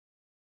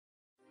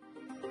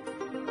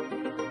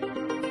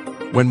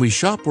When we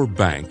shop or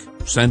bank,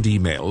 send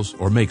emails,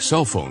 or make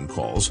cell phone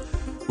calls,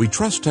 we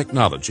trust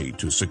technology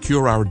to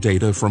secure our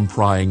data from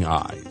prying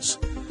eyes.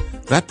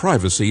 That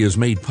privacy is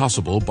made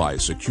possible by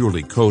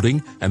securely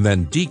coding and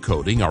then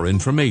decoding our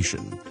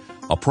information,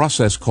 a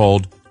process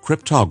called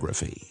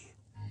cryptography.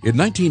 In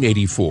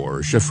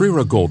 1984,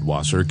 Shafrira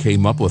Goldwasser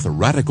came up with a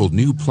radical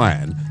new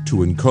plan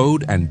to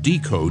encode and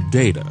decode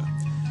data.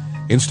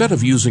 Instead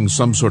of using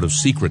some sort of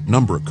secret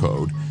number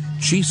code,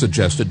 she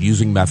suggested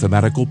using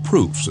mathematical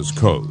proofs as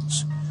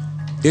codes.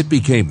 It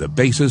became the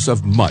basis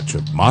of much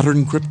of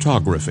modern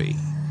cryptography.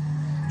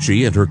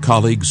 She and her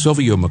colleague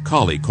Sylvia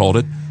Macaulay called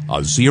it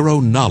a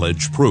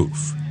zero-knowledge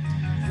proof.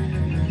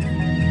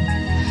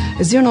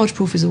 A zero-knowledge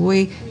proof is a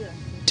way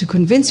to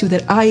convince you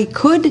that I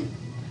could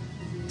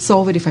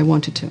solve it if I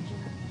wanted to,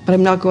 but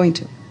I'm not going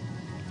to.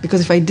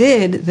 Because if I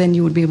did, then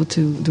you would be able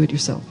to do it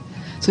yourself.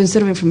 So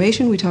instead of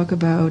information, we talk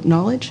about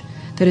knowledge.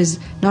 That is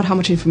not how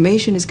much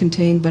information is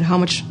contained, but how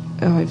much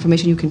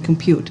information you can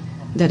compute.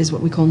 That is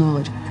what we call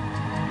knowledge.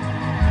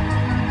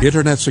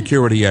 Internet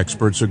security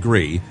experts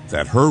agree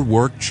that her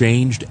work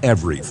changed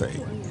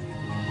everything.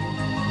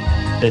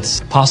 It's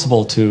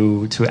possible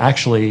to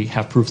actually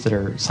have proofs that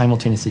are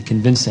simultaneously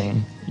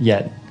convincing,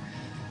 yet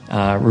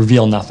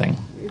reveal nothing.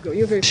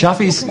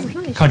 Shafi's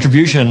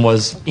contribution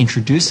was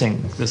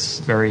introducing this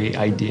very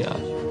idea.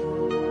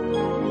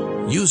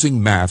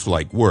 Using math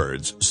like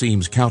words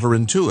seems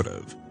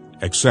counterintuitive,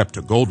 except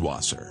to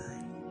Goldwasser.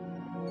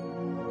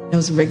 I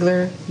was a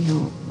regular,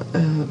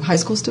 high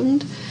school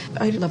student.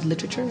 I loved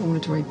literature. I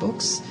wanted to write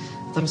books.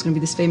 I thought I was going to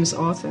be this famous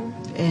author,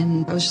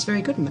 and I was just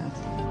very good at math.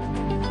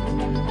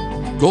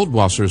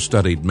 Goldwasser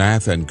studied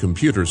math and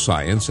computer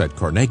science at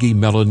Carnegie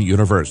Mellon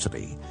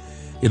University.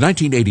 In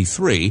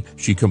 1983,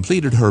 she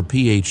completed her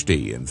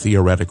PhD in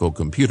theoretical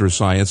computer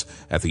science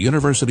at the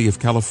University of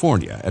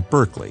California at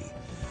Berkeley.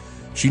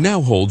 She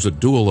now holds a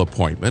dual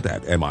appointment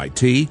at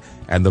MIT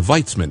and the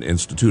Weizmann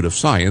Institute of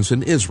Science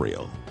in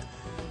Israel.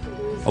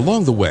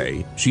 Along the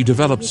way, she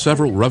developed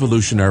several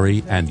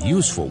revolutionary and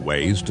useful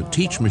ways to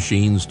teach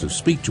machines to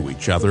speak to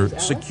each other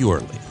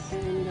securely.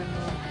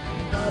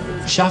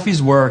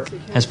 Shafi's work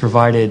has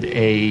provided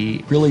a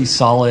really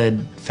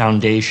solid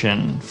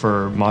foundation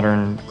for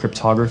modern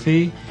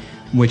cryptography,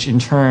 which in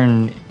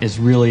turn is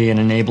really an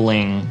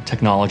enabling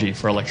technology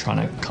for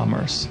electronic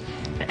commerce.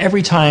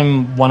 Every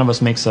time one of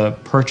us makes a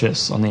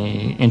purchase on the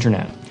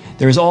internet,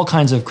 there's all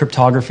kinds of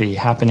cryptography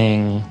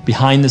happening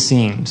behind the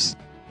scenes.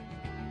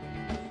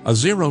 A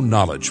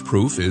zero-knowledge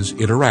proof is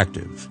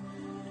interactive.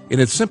 In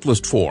its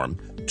simplest form,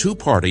 two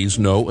parties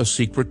know a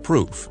secret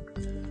proof.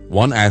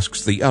 One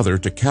asks the other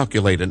to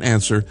calculate an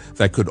answer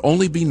that could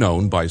only be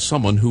known by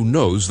someone who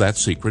knows that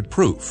secret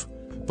proof,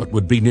 but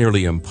would be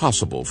nearly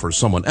impossible for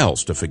someone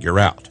else to figure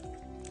out.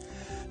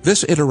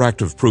 This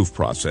interactive proof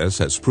process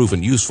has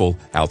proven useful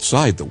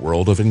outside the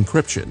world of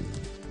encryption.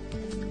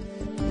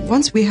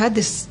 Once we had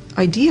this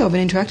idea of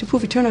an interactive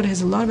proof, it turned out it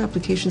has a lot of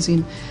applications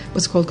in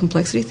what's called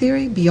complexity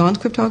theory, beyond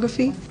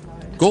cryptography.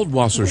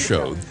 Goldwasser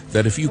showed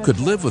that if you could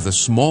live with a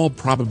small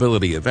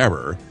probability of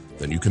error,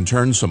 then you can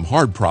turn some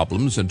hard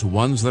problems into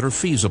ones that are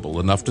feasible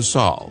enough to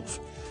solve.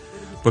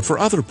 But for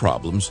other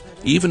problems,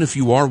 even if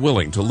you are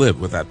willing to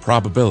live with that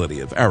probability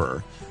of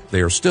error,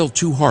 they are still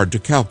too hard to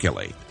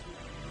calculate.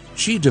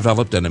 She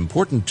developed an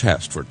important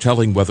test for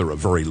telling whether a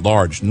very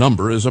large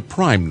number is a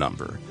prime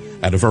number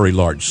and a very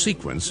large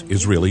sequence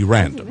is really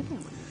random.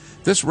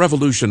 This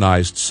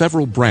revolutionized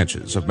several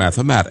branches of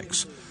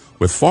mathematics,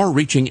 with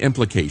far-reaching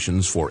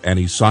implications for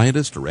any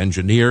scientist or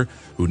engineer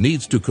who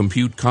needs to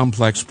compute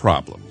complex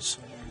problems.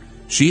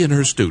 She and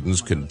her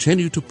students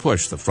continue to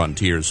push the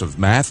frontiers of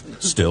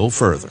math still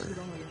further.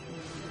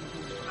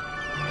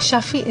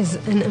 Shafi is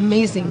an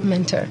amazing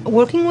mentor.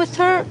 Working with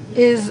her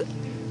is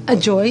a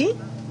joy.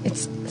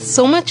 It's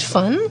so much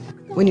fun.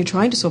 When you're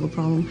trying to solve a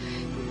problem,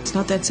 it's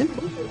not that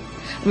simple.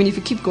 I mean, if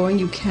you keep going,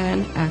 you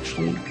can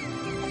actually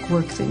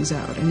work things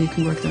out. And you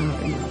can work them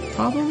out in a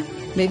problem,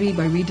 maybe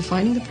by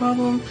redefining the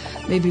problem,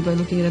 maybe by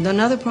looking at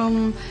another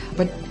problem.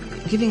 But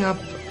giving up,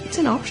 it's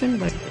an option,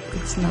 but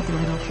it's not the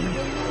right option.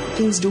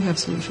 Things do have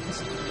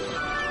solutions.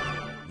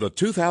 The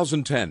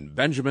 2010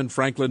 Benjamin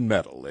Franklin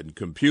Medal in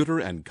Computer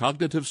and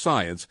Cognitive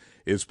Science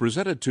is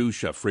presented to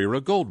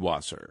Shafrira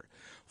Goldwasser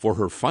for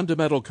her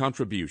fundamental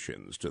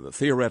contributions to the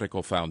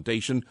theoretical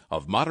foundation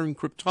of modern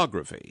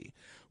cryptography,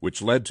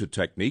 which led to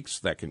techniques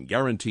that can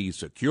guarantee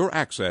secure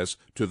access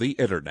to the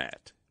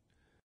Internet.